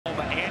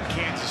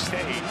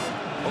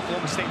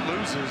Oklahoma State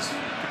loses,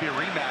 it could be a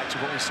rematch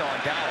of what we saw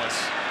in Dallas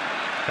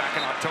back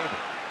in October.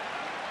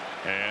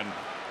 And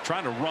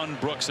trying to run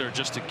Brooks there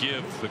just to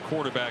give the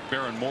quarterback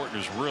Baron Morton,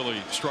 who's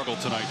really struggled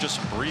tonight, just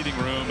some breathing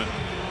room. And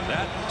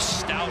that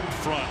stout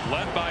front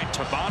led by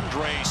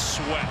Tavondre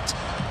Sweat.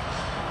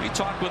 He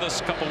talked with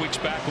us a couple weeks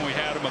back when we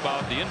had him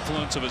about the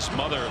influence of his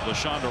mother,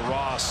 LaShonda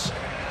Ross.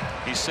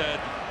 He said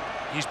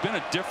he's been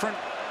a different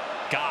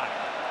guy,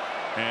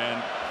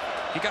 and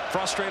he got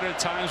frustrated at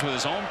times with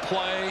his own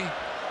play,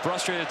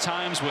 frustrated at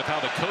times with how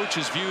the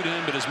coaches viewed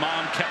him, but his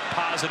mom kept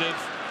positive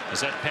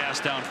as that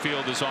pass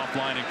downfield is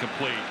offline and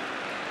complete.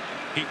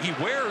 He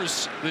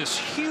wears this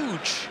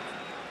huge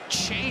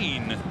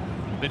chain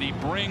that he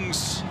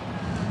brings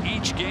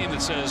each game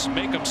that says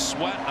 "Make 'em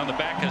sweat." On the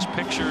back has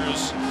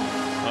pictures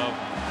of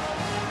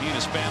he and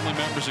his family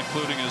members,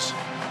 including his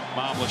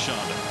mom,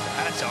 LaShonda.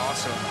 That's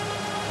awesome.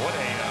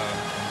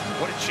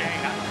 What a chain.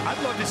 I'd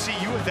love to see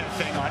you with that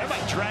thing on. It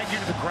might drag you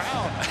to the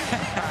ground.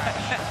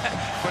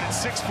 But at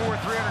 6'4",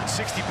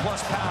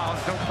 360+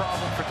 pounds, no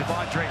problem for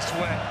Tavondre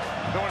Sweat.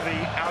 One of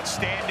the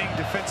outstanding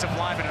defensive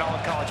linemen in all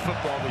of college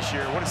football this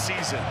year. What a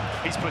season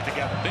he's put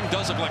together. Thing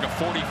does look like a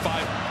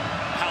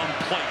 45-pound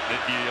plate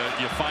that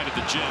you find at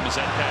the gym as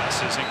that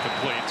pass is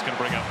incomplete. It's going to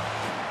bring up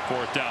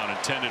 4th down,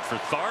 intended for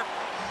Tharp.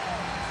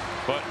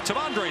 But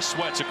Tavondre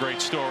Sweat's a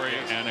great story.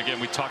 And again,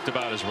 we talked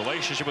about his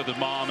relationship with his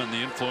mom and the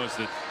influence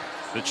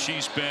that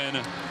she's been.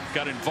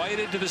 Got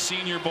invited to the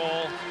Senior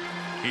Bowl.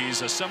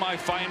 He's a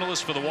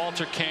semifinalist for the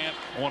Walter Camp,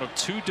 one of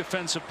 2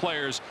 defensive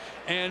players.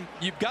 And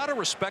you've got to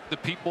respect the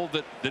people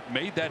that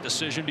made that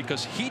decision,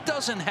 because he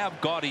doesn't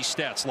have gaudy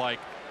stats like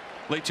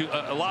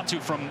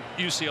Latu from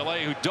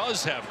UCLA, who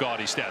does have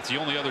gaudy stats, the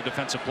only other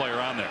defensive player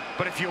on there.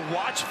 But if you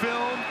watch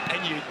film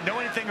and you know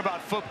anything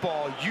about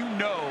football, you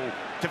know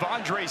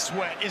Tavondre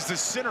Sweat is the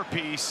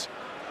centerpiece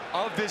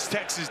of this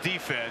Texas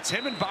defense.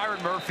 Him and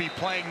Byron Murphy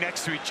playing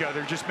next to each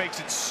other just makes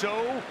it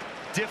so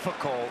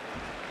difficult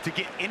to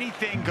get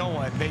anything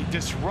going. They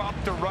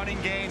disrupt the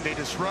running game, they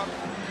disrupt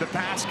the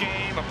pass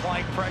game,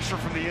 applying pressure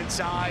from the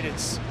inside.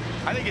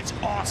 I think it's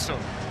awesome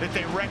that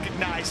they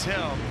recognize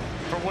him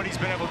for what he's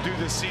been able to do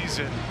this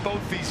season.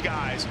 Both these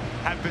guys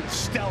have been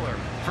stellar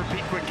for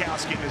Pete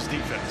Kwiatkowski in this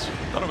defense.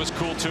 Thought it was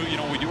cool too. You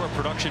know, we do our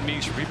production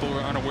meetings for people who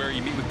are unaware.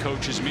 You meet with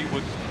coaches, meet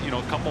with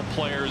a couple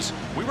players.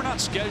 We were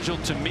not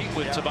scheduled to meet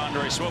with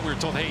Tavondre Sweat. We were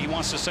told, hey, he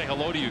wants to say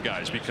hello to you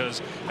guys,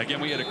 because again,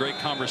 we had a great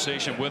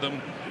conversation with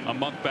him a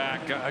month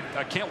back.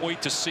 I can't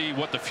wait to see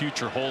what the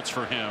future holds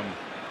for him,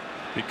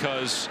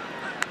 because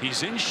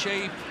he's in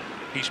shape.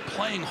 He's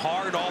playing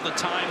hard all the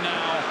time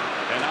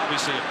now, and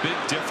obviously a big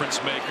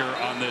difference maker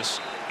on this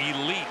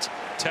elite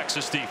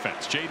Texas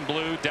defense. Jaden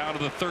Blue down to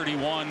the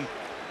 31,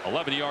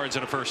 11 yards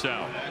and a 1st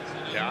down.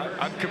 Yeah,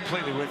 I'm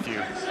completely with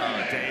you,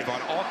 Dave,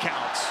 on all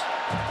counts.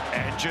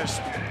 And just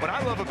what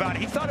I love about it,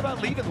 he thought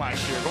about leaving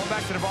last year, going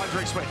back to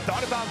Tavondre Sweat,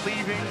 thought about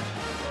leaving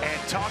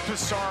and talked with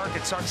Sark,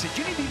 and Sark said,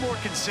 you need to be more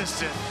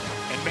consistent.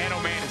 And man,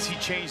 oh man, has he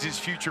changed his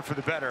future for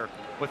the better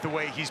with the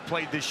way he's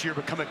played this year,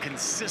 become a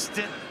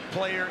consistent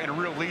player and a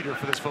real leader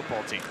for this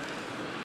football team.